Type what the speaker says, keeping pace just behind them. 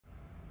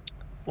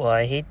Well,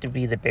 I hate to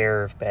be the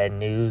bearer of bad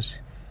news,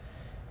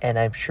 and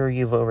I'm sure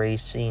you've already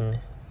seen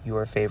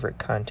your favorite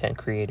content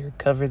creator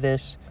cover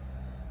this,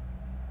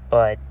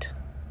 but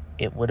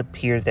it would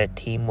appear that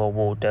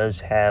T-Mobile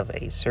does have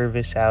a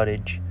service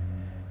outage,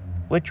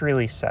 which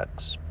really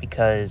sucks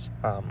because,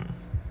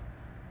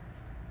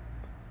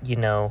 you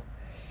know,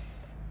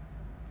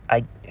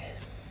 I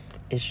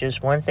it's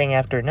just one thing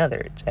after another.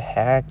 It's a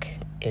hack,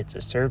 it's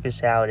a service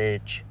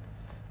outage.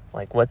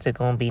 Like, what's it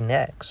gonna be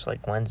next?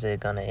 Like, when's it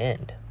gonna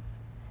end?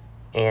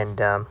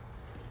 And,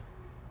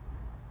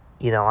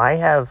 I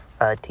have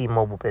a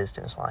T-Mobile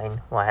business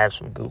line. Well, I have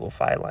some Google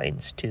Fi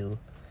lines too.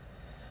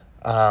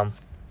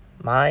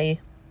 My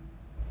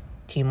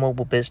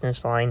T-Mobile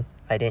business line,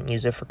 I didn't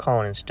use it for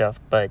calling and stuff,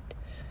 but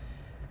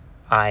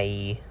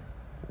I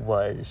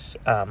was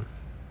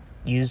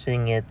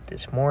using it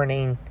this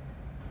morning.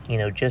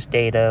 Just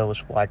data. I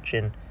was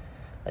watching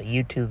a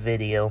YouTube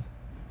video,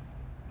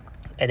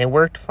 and it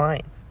worked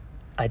fine.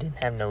 I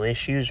didn't have no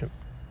issues.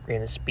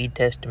 Ran a speed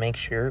test to make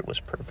sure it was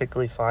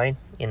perfectly fine,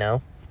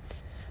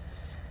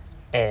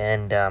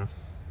 And,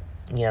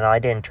 I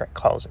didn't try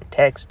calls and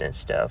text and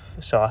stuff,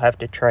 so I'll have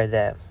to try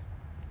that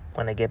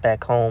when I get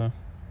back home,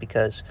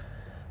 because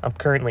I'm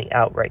currently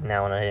out right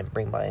now and I didn't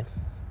bring my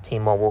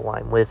T-Mobile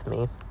line with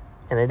me.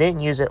 And I didn't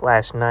use it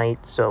last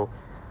night, so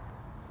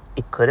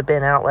it could have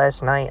been out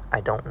last night. I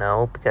don't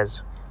know,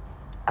 because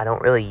I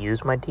don't really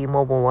use my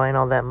T-Mobile line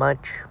all that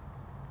much.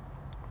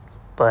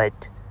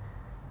 But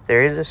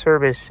there is a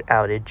service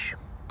outage,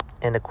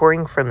 and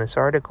according from this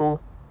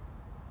article,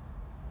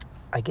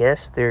 I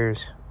guess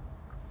there's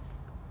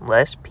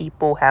less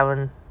people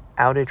having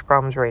outage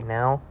problems right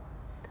now,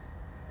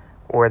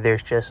 or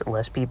there's just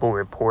less people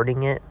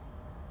reporting it.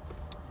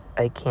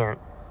 I can't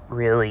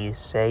really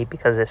say,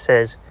 because it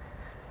says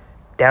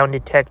Down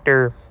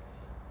Detector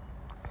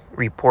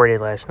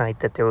reported last night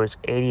that there was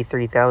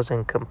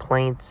 83,000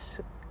 complaints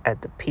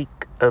at the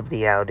peak of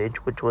the outage,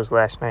 which was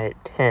last night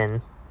at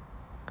 10,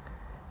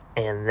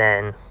 and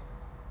then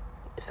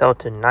it fell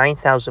to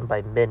 9,000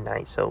 by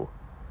midnight. So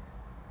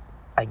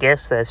I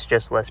guess that's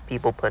just less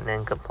people putting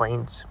in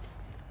complaints.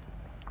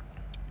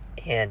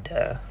 And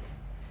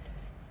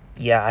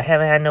yeah, I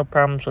haven't had no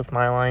problems with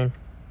my line.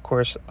 Of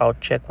course, I'll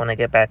check when I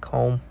get back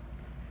home.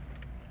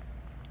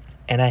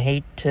 And I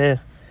hate to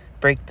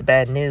break the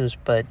bad news,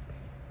 but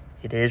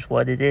it is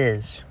what it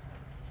is.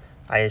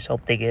 I just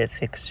hope they get it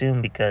fixed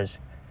soon, because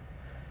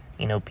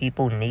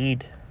people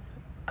need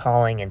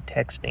calling and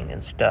texting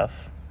and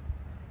stuff.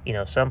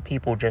 Some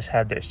people just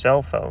have their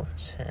cell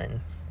phones,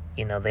 and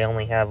they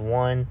only have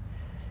one,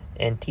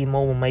 and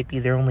T-Mobile might be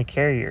their only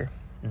carrier.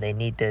 They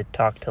need to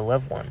talk to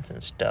loved ones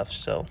and stuff.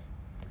 So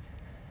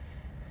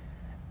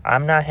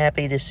I'm not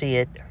happy to see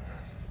it.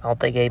 I don't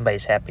think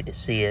anybody's happy to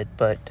see it,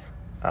 but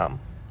I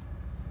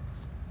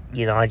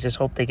just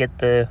hope they get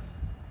the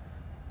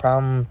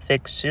problem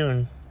fixed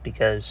soon,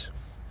 because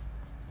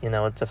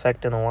it's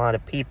affecting a lot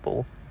of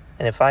people.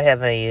 And if I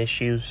have any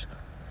issues,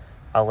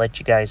 I'll let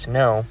you guys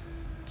know.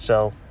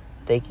 So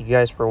thank you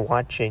guys for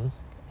watching,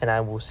 and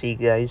I will see you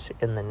guys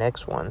in the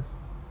next one.